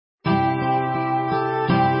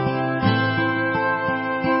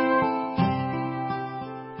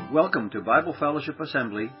Welcome to Bible Fellowship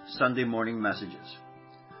Assembly Sunday Morning Messages.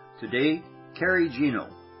 Today, Carrie Gino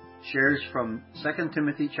shares from 2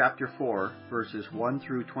 Timothy chapter 4, verses 1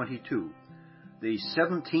 through 22, the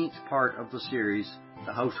 17th part of the series,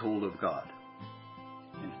 The Household of God.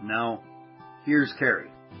 And now, here's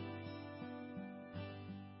Carrie.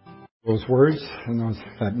 Those words and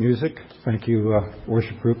that music. Thank you,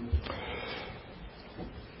 worship group.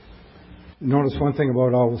 Notice one thing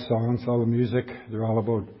about all the songs, all the music, they're all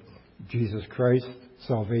about Jesus Christ,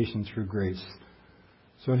 salvation through grace.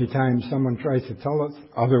 So anytime someone tries to tell us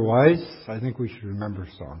otherwise, I think we should remember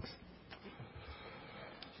songs.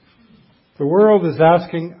 The world is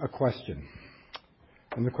asking a question.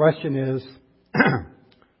 And the question is,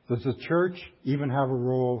 does the church even have a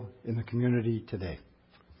role in the community today?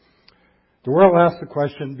 The world asks the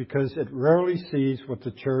question because it rarely sees what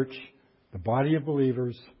the church, the body of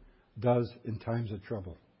believers, does in times of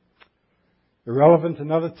trouble. Irrelevant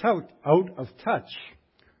and out of touch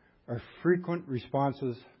are frequent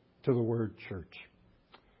responses to the word church.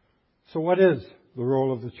 So what is the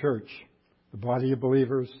role of the church, the body of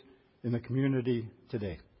believers, in the community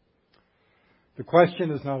today? The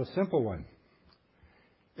question is not a simple one.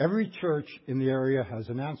 Every church in the area has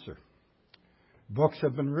an answer. Books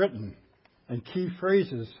have been written and key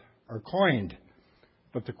phrases are coined,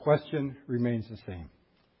 but the question remains the same.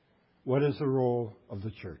 What is the role of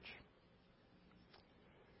the church?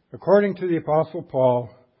 According to the Apostle Paul,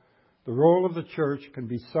 the role of the church can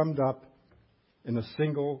be summed up in a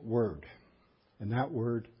single word, and that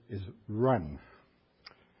word is run.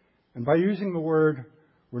 And by using the word,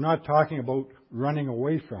 we're not talking about running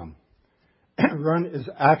away from. Run is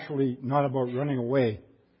actually not about running away,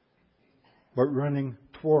 but running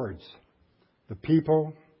towards the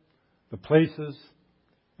people, the places,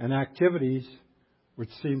 and activities which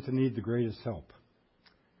seem to need the greatest help.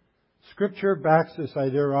 Scripture backs this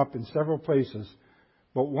idea up in several places,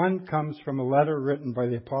 but one comes from a letter written by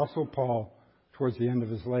the Apostle Paul towards the end of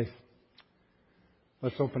his life.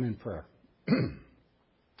 Let's open in prayer.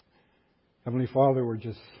 Heavenly Father, we're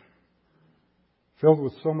just filled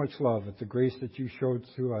with so much love at the grace that you showed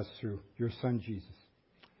to us through your Son, Jesus.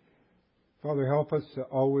 Father, help us to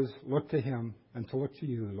always look to Him and to look to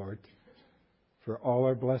you, Lord, for all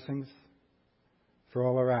our blessings, for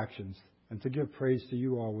all our actions, and to give praise to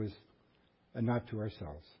you always and not to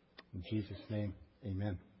ourselves. In Jesus' name,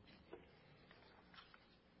 amen.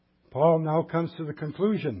 Paul now comes to the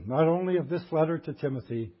conclusion, not only of this letter to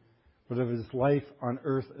Timothy, but of his life on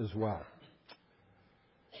earth as well.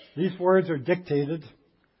 These words are dictated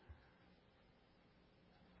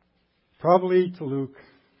probably to Luke,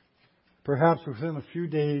 perhaps within a few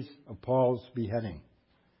days of Paul's beheading.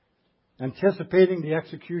 Anticipating the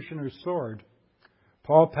executioner's sword,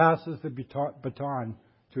 Paul passes the baton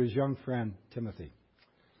to his young friend Timothy,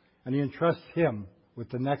 and he entrusts him with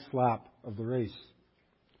the next lap of the race.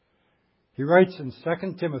 He writes in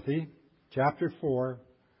 2 Timothy chapter 4,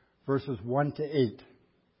 verses 1 to 8.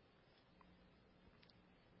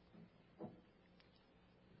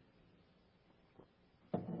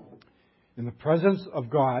 In the presence of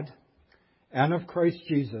God and of Christ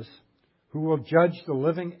Jesus, who will judge the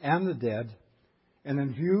living and the dead, and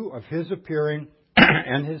in view of His appearing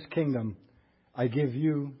and His kingdom, I give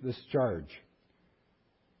you this charge.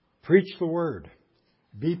 Preach the word.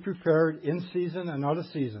 Be prepared in season and out of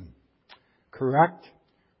season. Correct,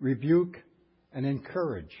 rebuke, and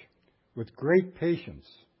encourage with great patience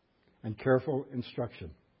and careful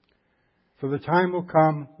instruction. For the time will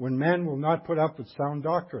come when men will not put up with sound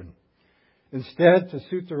doctrine. Instead, to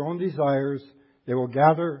suit their own desires, they will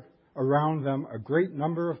gather around them a great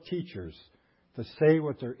number of teachers to say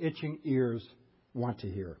what their itching ears want to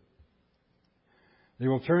hear. They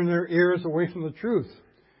will turn their ears away from the truth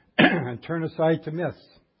and turn aside to myths.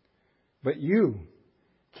 But you,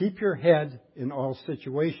 keep your head in all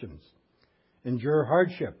situations. Endure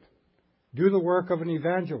hardship. Do the work of an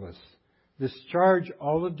evangelist. Discharge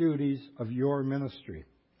all the duties of your ministry.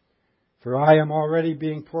 For I am already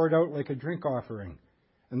being poured out like a drink offering,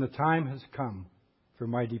 and the time has come for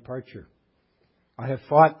my departure. I have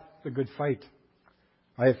fought the good fight.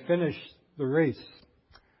 I have finished the race.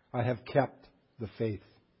 I have kept the faith.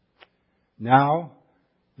 Now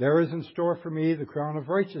there is in store for me the crown of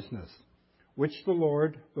righteousness, which the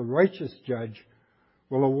Lord, the righteous judge,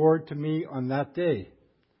 will award to me on that day.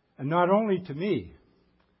 And not only to me,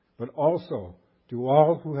 but also to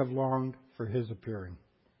all who have longed for His appearing.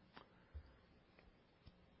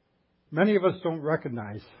 Many of us don't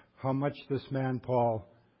recognize how much this man Paul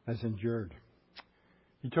has endured.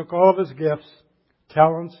 He took all of his gifts,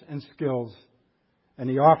 talents, and skills, and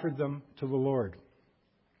he offered them to the Lord.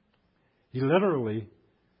 He literally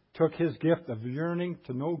took his gift of yearning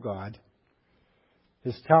to know God,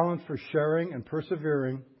 his talent for sharing and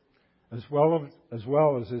persevering, as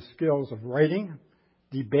well as his skills of writing,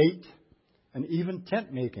 debate, and even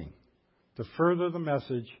tent making, to further the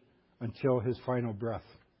message until his final breath.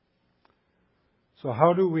 So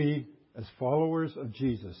how do we, as followers of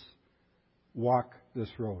Jesus, walk this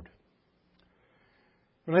road?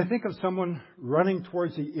 When I think of someone running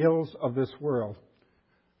towards the ills of this world,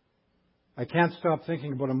 I can't stop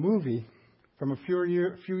thinking about a movie from a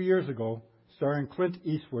few years ago starring Clint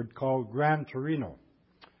Eastwood called Gran Torino.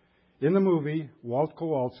 In the movie, Walt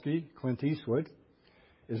Kowalski, Clint Eastwood,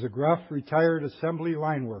 is a gruff retired assembly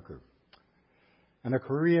line worker and a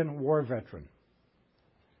Korean War veteran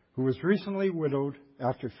who was recently widowed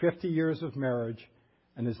after 50 years of marriage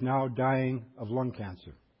and is now dying of lung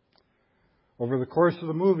cancer. Over the course of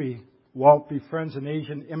the movie, Walt befriends an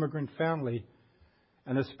Asian immigrant family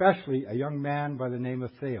and especially a young man by the name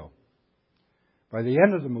of Theo. By the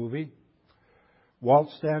end of the movie, Walt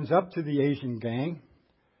stands up to the Asian gang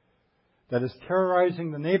that is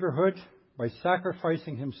terrorizing the neighborhood by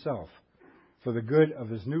sacrificing himself for the good of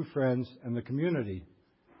his new friends and the community,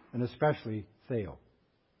 and especially Theo.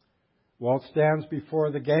 Walt stands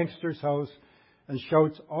before the gangster's house and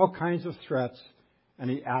shouts all kinds of threats, and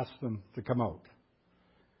he asks them to come out.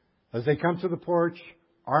 As they come to the porch,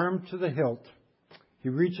 armed to the hilt, he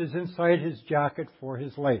reaches inside his jacket for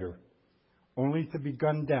his lighter, only to be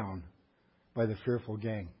gunned down by the fearful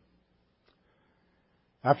gang.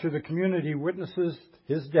 After the community witnesses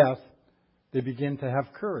his death, they begin to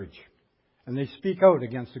have courage, and they speak out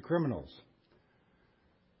against the criminals.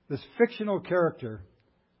 This fictional character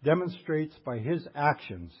demonstrates by his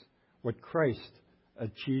actions what Christ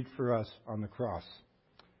achieved for us on the cross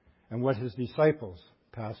and what his disciples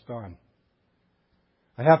passed on.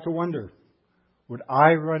 I have to wonder, would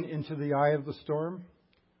I run into the eye of the storm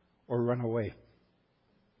or run away?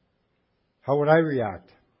 How would I react?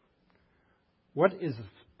 What is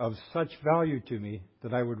of such value to me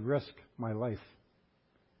that I would risk my life?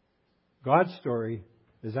 God's story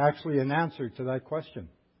is actually an answer to that question.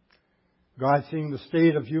 God, seeing the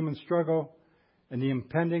state of human struggle and the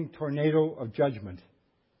impending tornado of judgment,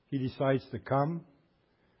 he decides to come,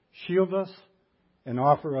 shield us, and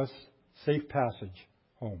offer us safe passage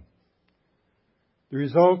home. The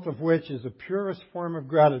result of which is the purest form of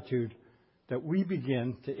gratitude that we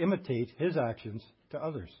begin to imitate his actions to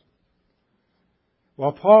others.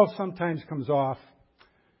 While Paul sometimes comes off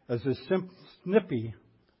as a snippy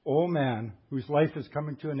old man whose life is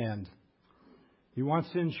coming to an end, he wants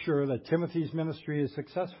to ensure that Timothy's ministry is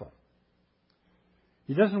successful.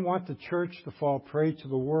 He doesn't want the church to fall prey to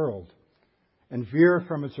the world and veer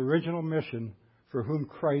from its original mission for whom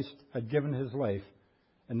Christ had given his life,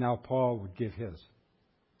 and now Paul would give his.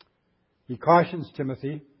 He cautions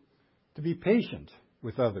Timothy to be patient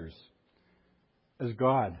with others, as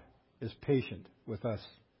God is patient with us.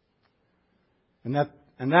 And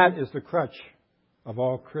that is the crutch of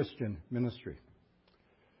all Christian ministry.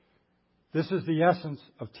 This is the essence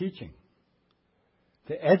of teaching.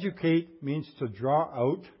 To educate means to draw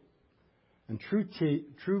out, and true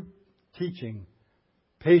teaching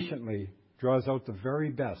patiently draws out the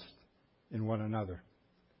very best in one another.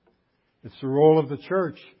 It's the role of the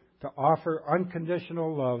church to offer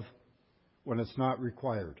unconditional love when it's not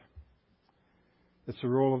required. It's the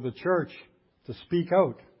role of the church to speak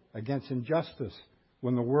out against injustice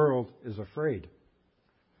when the world is afraid.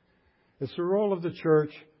 It's the role of the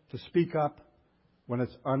church to speak up when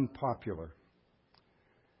it's unpopular.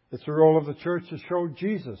 It's the role of the church to show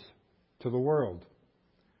Jesus to the world,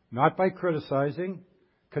 not by criticizing,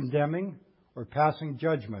 condemning, or passing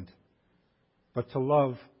judgment, but to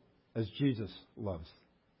love as Jesus loves.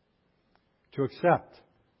 To accept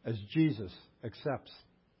as Jesus accepts.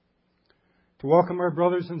 To welcome our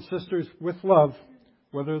brothers and sisters with love,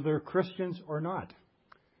 whether they're Christians or not.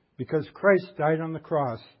 Because Christ died on the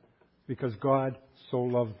cross, because God so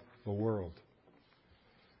loved the world.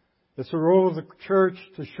 It's the role of the church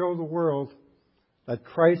to show the world that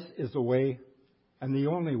Christ is the way and the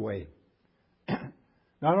only way.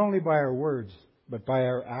 Not only by our words, but by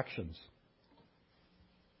our actions.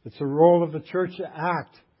 It's the role of the church to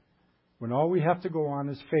act when all we have to go on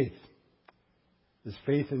is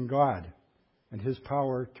faith in God and his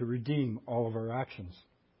power to redeem all of our actions.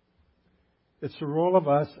 It's the role of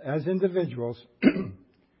us as individuals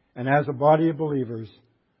and as a body of believers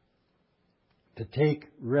to take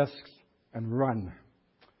risks and run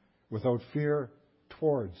without fear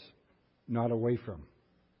towards, not away from.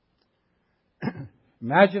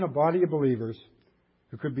 Imagine a body of believers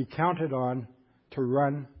who could be counted on to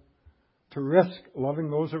run, to risk loving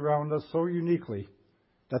those around us so uniquely,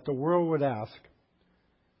 that the world would ask,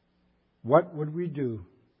 what would we do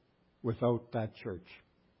without that church?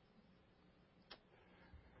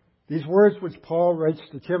 These words which Paul writes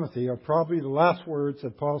to Timothy are probably the last words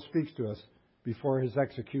that Paul speaks to us before his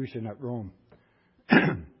execution at Rome.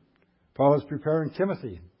 Paul is preparing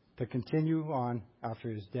Timothy to continue on after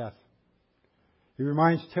his death. He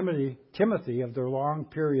reminds Timothy of their long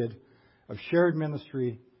period of shared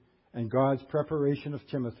ministry and God's preparation of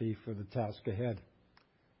Timothy for the task ahead.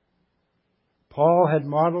 Paul had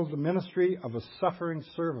modeled the ministry of a suffering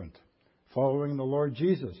servant, following the Lord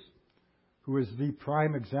Jesus, who is the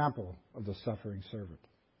prime example of the suffering servant.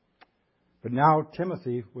 But now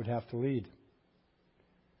Timothy would have to lead.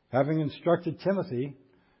 Having instructed Timothy,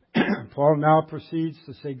 Paul now proceeds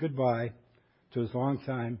to say goodbye to his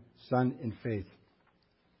longtime son in faith.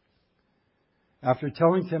 After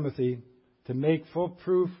telling Timothy to make full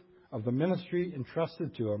proof of the ministry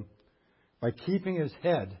entrusted to him by keeping his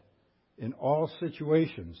head in all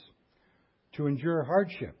situations, to endure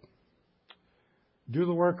hardship, do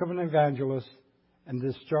the work of an evangelist, and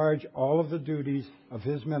discharge all of the duties of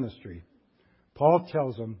his ministry, Paul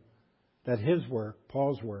tells him that his work,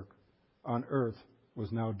 Paul's work, on earth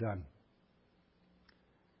was now done.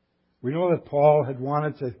 We know that Paul had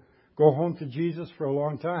wanted to go home to Jesus for a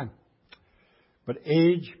long time, but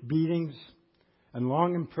age, beatings, and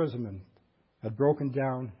long imprisonment had broken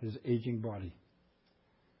down his aging body.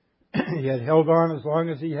 He had held on as long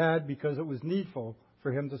as he had because it was needful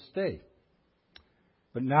for him to stay.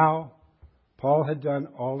 But now, Paul had done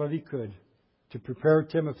all that he could to prepare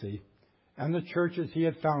Timothy and the churches he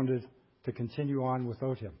had founded to continue on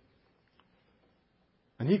without him.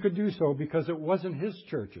 And he could do so because it wasn't his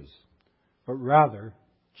churches, but rather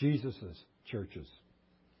Jesus' churches,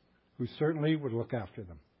 who certainly would look after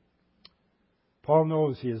them. Paul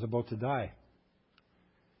knows he is about to die.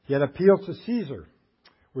 He had appealed to Caesar,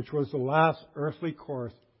 which was the last earthly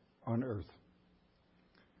court on earth.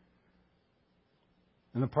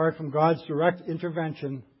 And apart from God's direct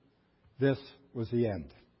intervention, this was the end.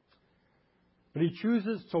 But he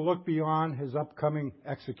chooses to look beyond his upcoming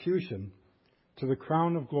execution to the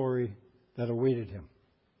crown of glory that awaited him.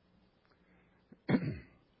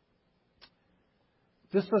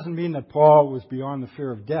 This doesn't mean that Paul was beyond the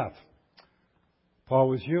fear of death. Paul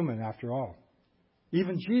was human, after all.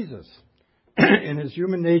 Even Jesus, in his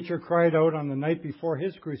human nature, cried out on the night before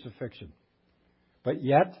his crucifixion. But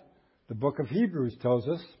yet, the book of Hebrews tells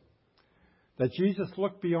us that Jesus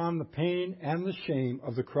looked beyond the pain and the shame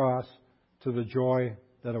of the cross to the joy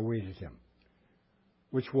that awaited him,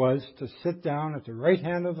 which was to sit down at the right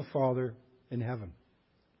hand of the Father in heaven.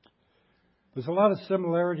 There's a lot of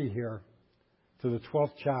similarity here to the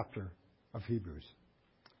 12th chapter of Hebrews.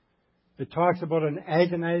 It talks about an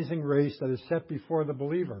agonizing race that is set before the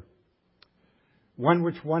believer, one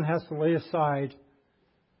which one has to lay aside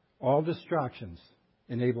all distractions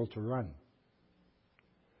and able to run.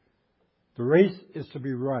 The race is to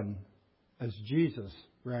be run as Jesus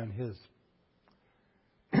ran his.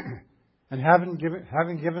 And having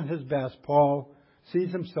given his best, Paul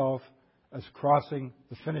sees himself as crossing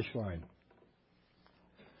the finish line.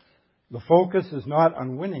 The focus is not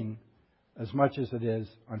on winning as much as it is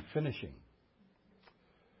on finishing.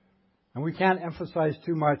 And we can't emphasize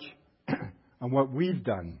too much on what we've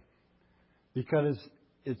done, because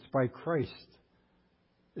it's by Christ.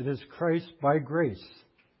 It is Christ by grace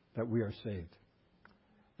that we are saved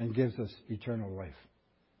and gives us eternal life.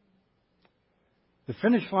 The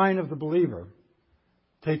finish line of the believer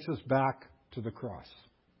takes us back to the cross.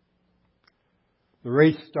 The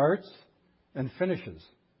race starts and finishes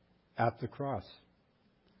at the cross.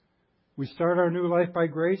 We start our new life by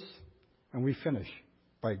grace, and we finish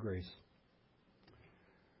by grace.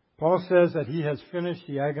 Paul says that he has finished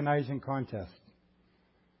the agonizing contest.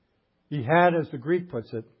 He had, as the Greek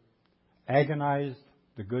puts it, agonized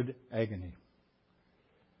the good agony.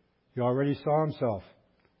 He already saw himself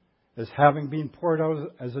as having been poured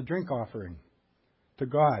out as a drink offering to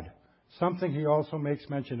God, something he also makes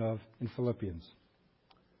mention of in Philippians.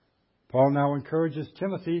 Paul now encourages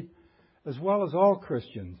Timothy, as well as all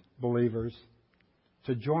Christian believers,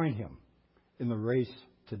 to join him in the race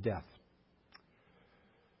to death.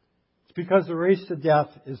 It's because the race to death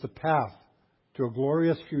is the path to a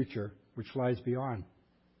glorious future which lies beyond.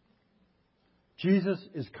 Jesus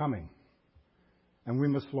is coming, and we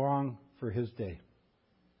must long for his day.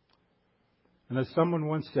 And as someone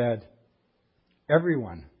once said,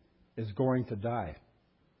 everyone is going to die,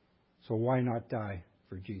 so why not die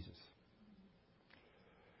for Jesus?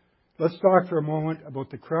 Let's talk for a moment about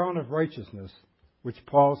the crown of righteousness which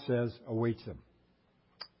Paul says awaits him.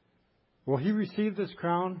 Will he receive this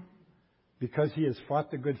crown? because he has fought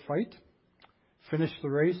the good fight, finished the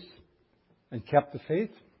race, and kept the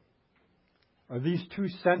faith? Are these two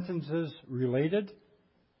sentences related,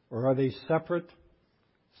 or are they separate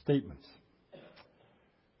statements?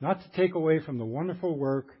 Not to take away from the wonderful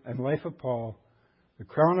work and life of Paul, the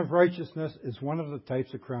crown of righteousness is one of the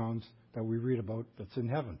types of crowns that we read about that's in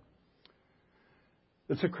heaven.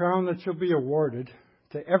 It's a crown that shall be awarded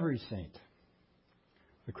to every saint.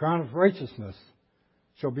 The crown of righteousness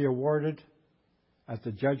shall be awarded at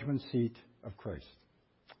the judgment seat of Christ.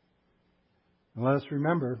 And let us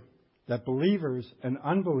remember that believers and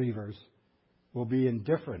unbelievers will be in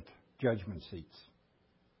different judgment seats.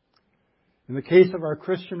 In the case of our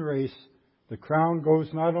Christian race, the crown goes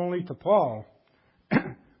not only to Paul,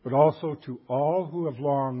 but also to all who have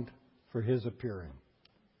longed for his appearing.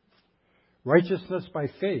 Righteousness by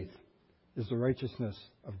faith is the righteousness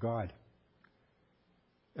of God.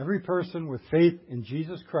 Every person with faith in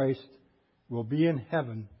Jesus Christ will be in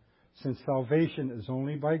heaven, since salvation is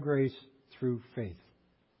only by grace through faith.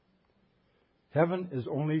 Heaven is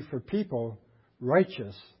only for people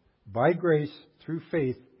righteous by grace through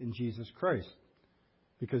faith in Jesus Christ,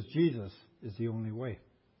 because Jesus is the only way.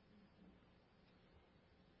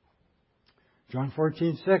 John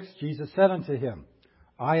 14:6, Jesus said unto him,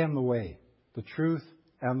 I am the way, the truth,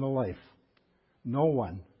 and the life. No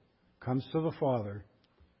one comes to the Father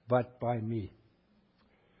but by me.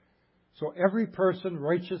 So every person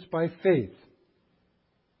righteous by faith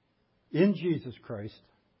in Jesus Christ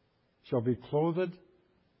shall be clothed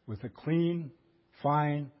with a clean,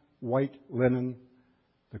 fine, white linen,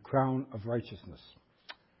 the crown of righteousness.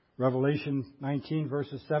 Revelation 19,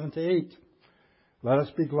 verses 7 to 8. Let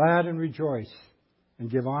us be glad and rejoice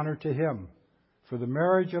and give honor to him, for the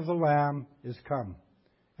marriage of the Lamb is come,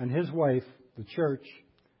 and his wife, the church,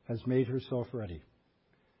 has made herself ready.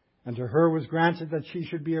 And to her was granted that she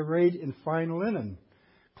should be arrayed in fine linen,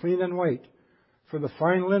 clean and white, for the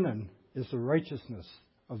fine linen is the righteousness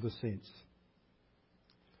of the saints.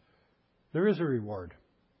 There is a reward.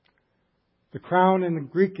 The crown in the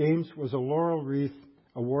Greek games was a laurel wreath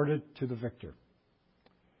awarded to the victor.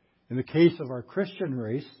 In the case of our Christian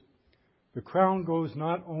race, the crown goes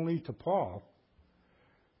not only to Paul,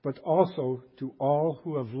 but also to all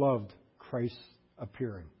who have loved Christ's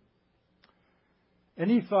appearing.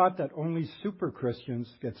 Any thought that only super Christians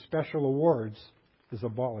get special awards is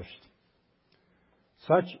abolished.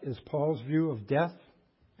 Such is Paul's view of death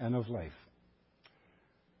and of life.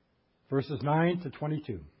 Verses 9 to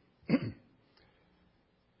 22.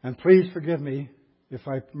 And please forgive me if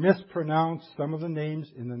I mispronounce some of the names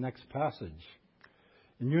in the next passage.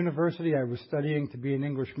 In university, I was studying to be an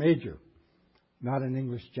English major, not an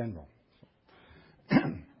English general.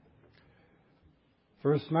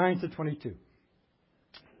 Verse 9 to 22.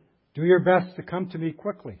 Do your best to come to me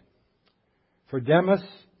quickly. For Demas,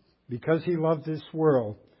 because he loved this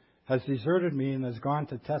world, has deserted me and has gone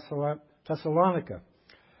to Thessalonica.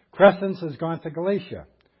 Crescens has gone to Galatia,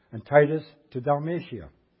 and Titus to Dalmatia.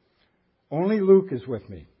 Only Luke is with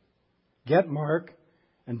me. Get Mark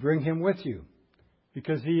and bring him with you,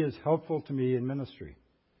 because he is helpful to me in ministry.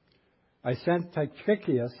 I sent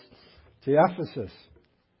Tychicus to Ephesus.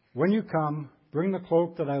 When you come, bring the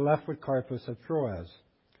cloak that I left with Carpus at Troas,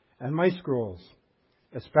 and my scrolls,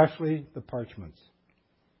 especially the parchments.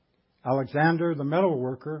 Alexander, the metal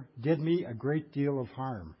worker, did me a great deal of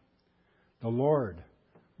harm. The Lord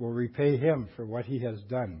will repay him for what he has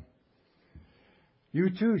done. You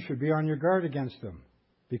too should be on your guard against him,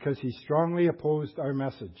 because he strongly opposed our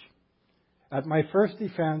message. At my first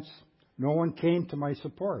defense, no one came to my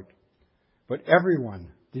support, but everyone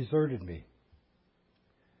deserted me.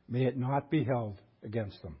 May it not be held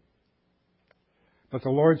against them. But the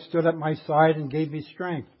Lord stood at my side and gave me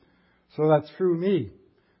strength, so that through me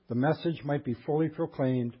the message might be fully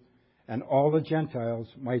proclaimed, and all the Gentiles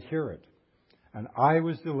might hear it. And I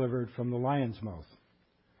was delivered from the lion's mouth.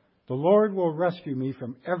 The Lord will rescue me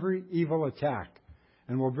from every evil attack,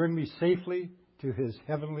 and will bring me safely to his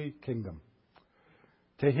heavenly kingdom.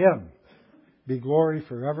 To him be glory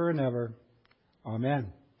forever and ever.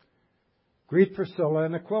 Amen. Greet Priscilla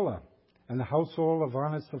and Aquila and the household of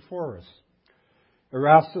Onesiphorus.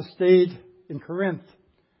 Erastus stayed in Corinth,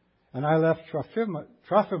 and I left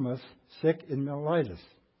Trophimus sick in Miletus.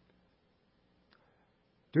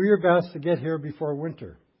 Do your best to get here before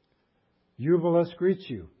winter. Eubulus greets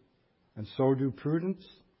you, and so do Prudence,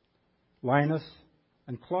 Linus,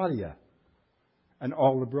 and Claudia, and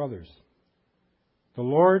all the brothers. The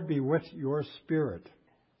Lord be with your spirit.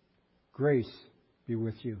 Grace be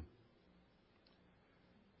with you.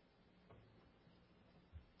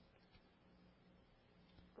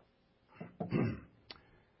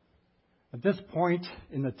 At this point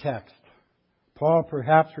in the text, Paul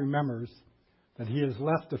perhaps remembers that he has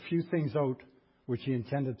left a few things out which he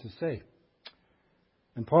intended to say.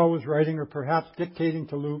 And Paul was writing or perhaps dictating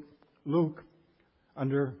to Luke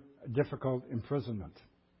under a difficult imprisonment.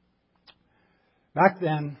 Back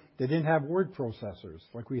then, they didn't have word processors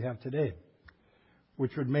like we have today,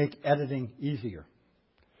 which would make editing easier.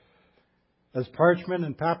 As parchment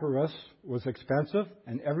and papyrus was expensive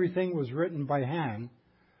and everything was written by hand,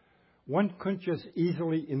 one couldn't just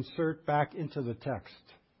easily insert back into the text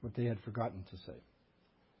what they had forgotten to say.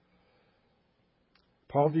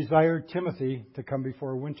 Paul desired Timothy to come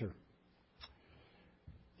before winter.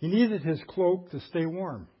 He needed his cloak to stay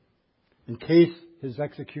warm in case his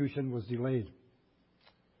execution was delayed.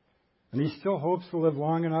 And he still hopes to live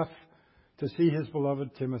long enough to see his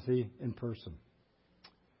beloved Timothy in person.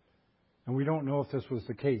 And we don't know if this was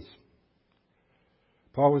the case.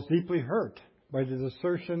 Paul was deeply hurt by the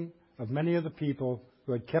desertion of many of the people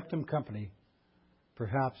who had kept him company,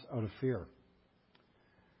 perhaps out of fear.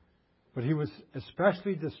 But he was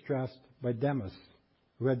especially distressed by Demas,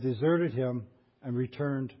 who had deserted him and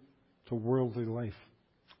returned to worldly life.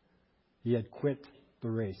 He had quit the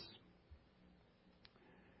race.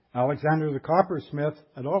 Alexander the coppersmith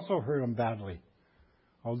had also hurt him badly,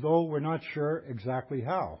 although we're not sure exactly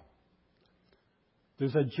how.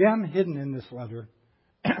 There's a gem hidden in this letter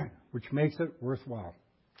which makes it worthwhile.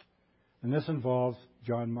 And this involves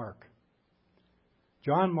John Mark.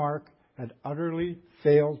 John Mark had utterly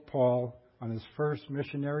failed Paul on his first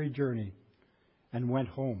missionary journey and went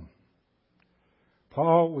home.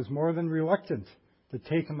 Paul was more than reluctant to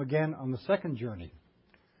take him again on the second journey.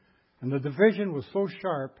 And the division was so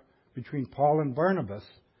sharp between Paul and Barnabas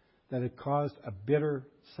that it caused a bitter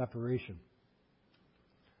separation.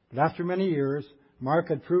 But after many years, Mark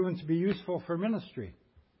had proven to be useful for ministry.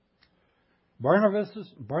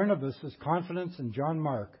 Barnabas' confidence in John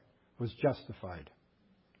Mark was justified.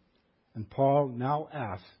 And Paul now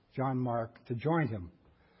asks John Mark to join him,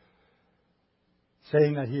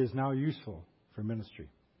 saying that he is now useful for ministry.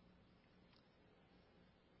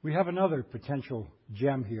 We have another potential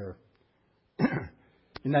gem here,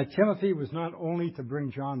 in that Timothy was not only to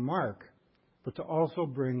bring John Mark, but to also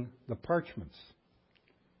bring the parchments.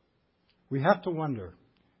 We have to wonder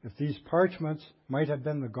if these parchments might have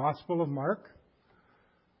been the Gospel of Mark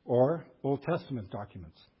or Old Testament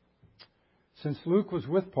documents. Since Luke was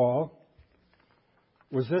with Paul,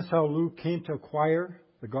 was this how Luke came to acquire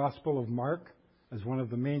the Gospel of Mark as one of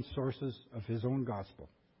the main sources of his own Gospel?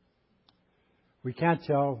 We can't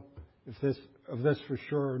tell if this for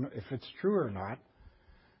sure, if it's true or not,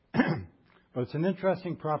 but it's an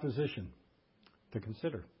interesting proposition to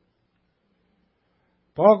consider.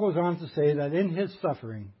 Paul goes on to say that in his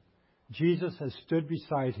suffering, Jesus has stood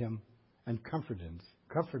beside him and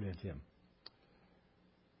comforted him.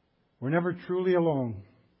 We're never truly alone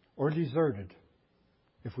or deserted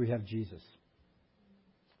if we have Jesus.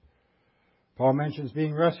 Paul mentions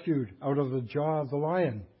being rescued out of the jaw of the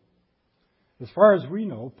lion. As far as we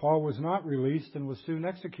know, Paul was not released and was soon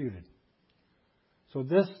executed. So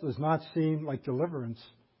this does not seem like deliverance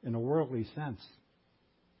in a worldly sense.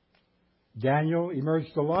 Daniel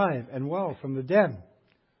emerged alive and well from the dead,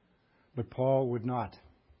 but Paul would not.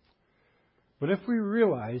 But if we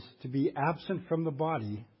realize to be absent from the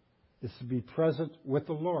body is to be present with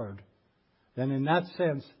the Lord, then in that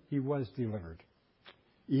sense he was delivered,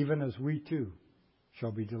 even as we too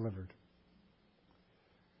shall be delivered.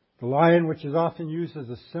 The lion, which is often used as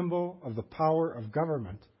a symbol of the power of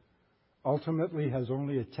government, ultimately has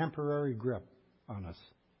only a temporary grip on us.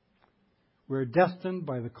 We're destined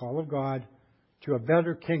by the call of God to a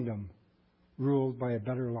better kingdom ruled by a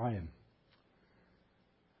better lion.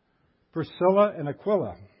 Priscilla and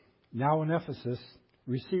Aquila, now in Ephesus,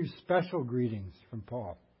 received special greetings from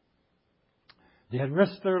Paul. They had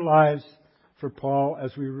risked their lives for Paul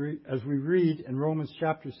as we read in Romans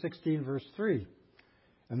chapter 16, verse 3.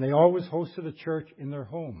 And they always hosted a church in their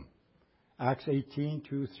home. Acts 18,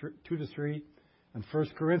 2-3, and 1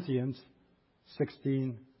 Corinthians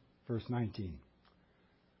 16, verse 19.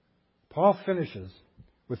 Paul finishes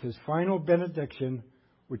with his final benediction,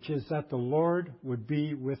 which is that the Lord would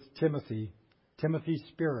be with Timothy's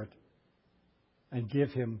spirit, and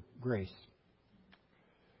give him grace.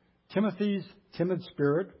 Timothy's timid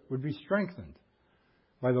spirit would be strengthened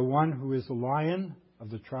by the one who is the Lion of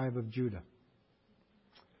the tribe of Judah.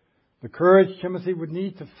 The courage Timothy would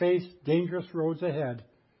need to face dangerous roads ahead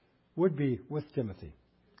would be with Timothy.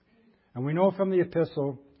 And we know from the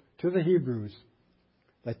epistle to the Hebrews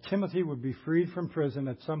that Timothy would be freed from prison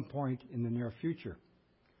at some point in the near future.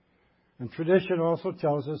 And tradition also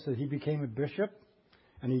tells us that he became a bishop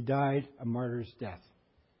and he died a martyr's death.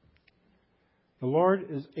 The Lord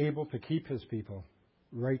is able to keep his people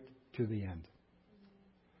right to the end.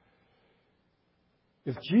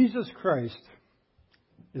 If Jesus Christ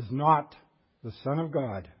is not the Son of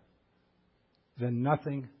God, then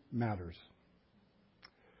nothing matters.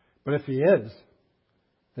 But if he is,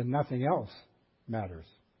 then nothing else matters.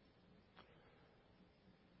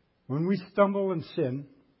 When we stumble and sin,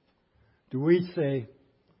 do we say,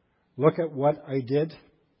 "Look at what I did"?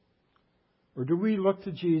 Or do we look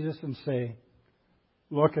to Jesus and say,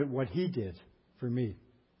 "Look at what he did for me"?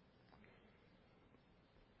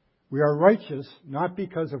 We are righteous not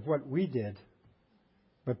because of what we did,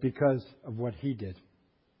 but because of what he did.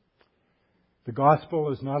 The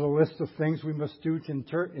gospel is not a list of things we must do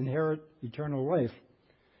to inherit eternal life.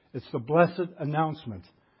 It's the blessed announcement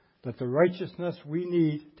that the righteousness we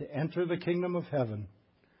need to enter the kingdom of heaven,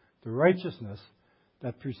 the righteousness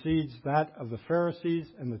that precedes that of the Pharisees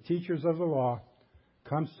and the teachers of the law,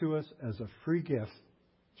 comes to us as a free gift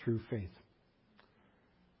through faith.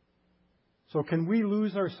 So can we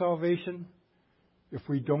lose our salvation if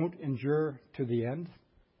we don't endure to the end?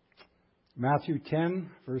 Matthew 10,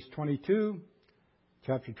 verse 22,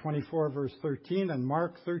 chapter 24, verse 13, and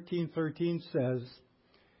Mark 13:13 says,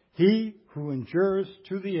 "He who endures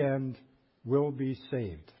to the end will be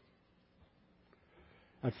saved."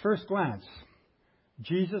 At first glance,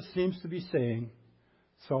 Jesus seems to be saying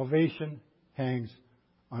salvation hangs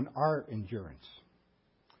on our endurance.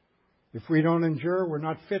 If we don't endure, we're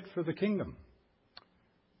not fit for the kingdom.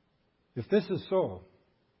 If this is so,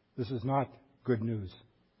 this is not good news.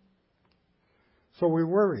 So we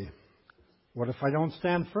worry. What if I don't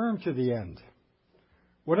stand firm to the end?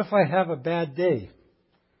 What if I have a bad day,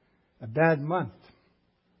 a bad month,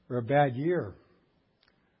 or a bad year?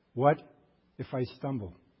 What if I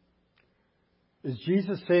stumble? Is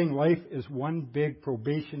Jesus saying life is one big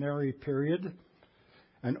probationary period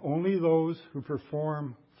and only those who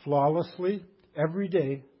perform flawlessly every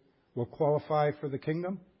day will qualify for the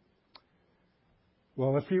kingdom?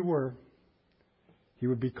 Well, if he were, he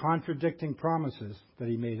would be contradicting promises that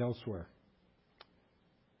he made elsewhere.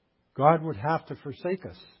 God would have to forsake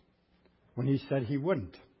us when he said he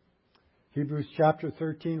wouldn't. Hebrews chapter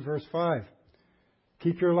 13, verse 5.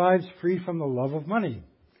 "Keep your lives free from the love of money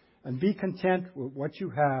and be content with what you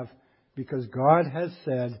have, because God has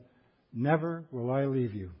said, 'Never will I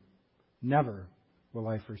leave you. Never will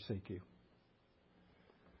I forsake you.'"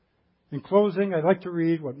 In closing, I'd like to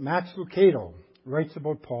read what Max Lucado writes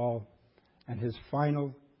about Paul and his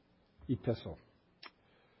final epistle.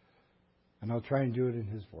 And I'll try and do it in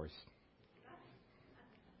his voice.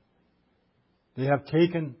 They have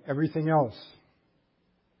taken everything else.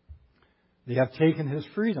 They have taken his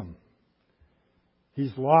freedom.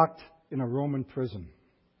 He's locked in a Roman prison.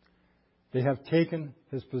 They have taken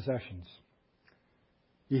his possessions.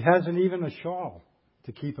 He hasn't even a shawl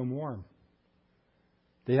to keep him warm.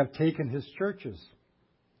 They have taken his churches.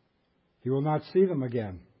 He will not see them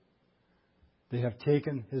again. They have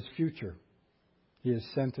taken his future. He is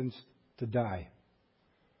sentenced to die.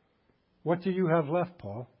 What do you have left,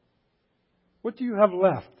 Paul? What do you have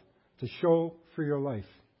left to show for your life?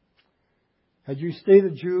 Had you stayed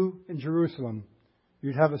a Jew in Jerusalem,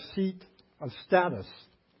 you'd have a seat of status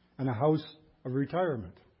and a house of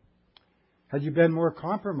retirement. Had you been more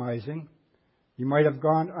compromising, you might have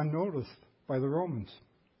gone unnoticed by the Romans.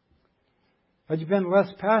 Had you been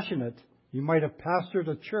less passionate, you might have pastored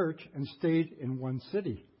a church and stayed in one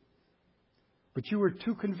city. But you were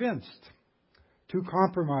too convinced, too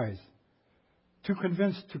compromised, too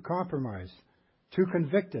convinced to compromise, too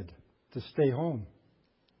convicted to stay home.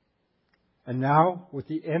 And now, with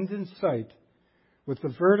the end in sight, with the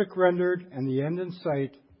verdict rendered and the end in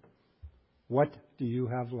sight, what do you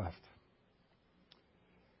have left?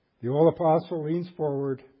 The old apostle leans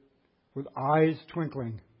forward with eyes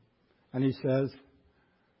twinkling, and he says,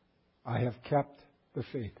 "I have kept the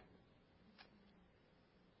faith."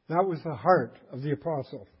 That was the heart of the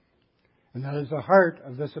apostle. And that is the heart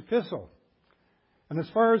of this epistle. And as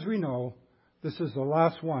far as we know, this is the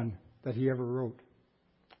last one that he ever wrote.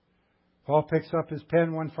 Paul picks up his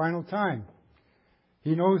pen one final time.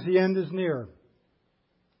 He knows the end is near.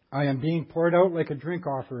 "I am being poured out like a drink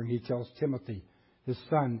offering," he tells Timothy, his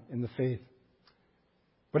son in the faith.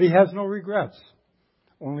 But he has no regrets,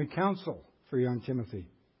 only counsel for young Timothy,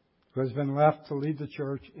 who has been left to lead the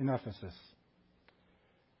church in Ephesus.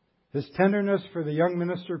 His tenderness for the young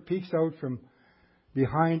minister peeks out from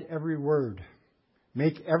behind every word.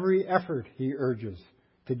 Make every effort, he urges,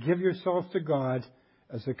 to give yourself to God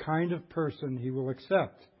as the kind of person he will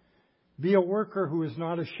accept. Be a worker who is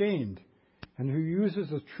not ashamed and who uses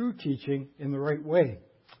the true teaching in the right way.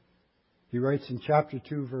 He writes in chapter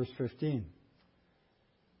 2, verse 15,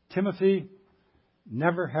 Timothy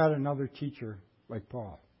never had another teacher like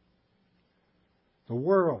Paul. The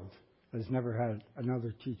world has never had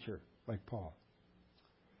another teacher like Paul.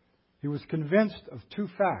 He was convinced of two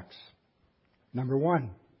facts. Number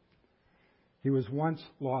one, he was once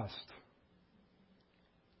lost.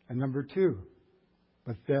 And number two,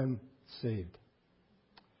 but then saved.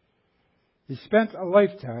 He spent a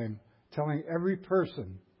lifetime telling every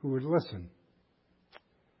person who would listen.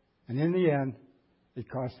 And in the end, it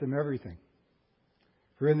cost him everything.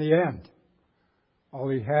 For in the end, all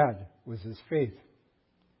he had was his faith.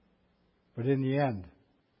 But in the end,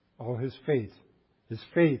 all his faith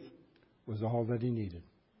was all that he needed.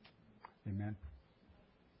 Amen.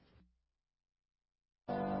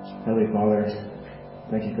 Heavenly Father,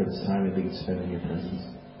 thank you for this time that we can spend in your presence.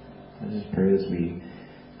 I just pray as we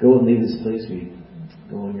go and leave this place, we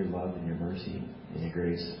go in your love and your mercy and your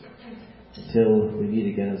grace until we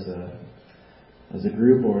meet again as a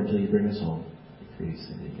group or until you bring us home. We pray these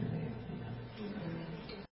things in your name. Amen.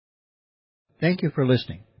 Thank you for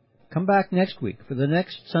listening. Come back next week for the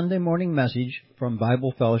next Sunday morning message from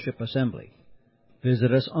Bible Fellowship Assembly.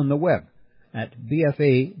 Visit us on the web at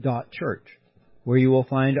bfa.church, where you will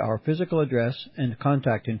find our physical address and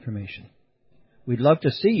contact information. We'd love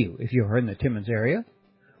to see you if you are in the Timmins area,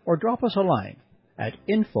 or drop us a line at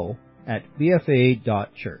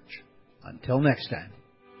info@bfa.church. Until next time.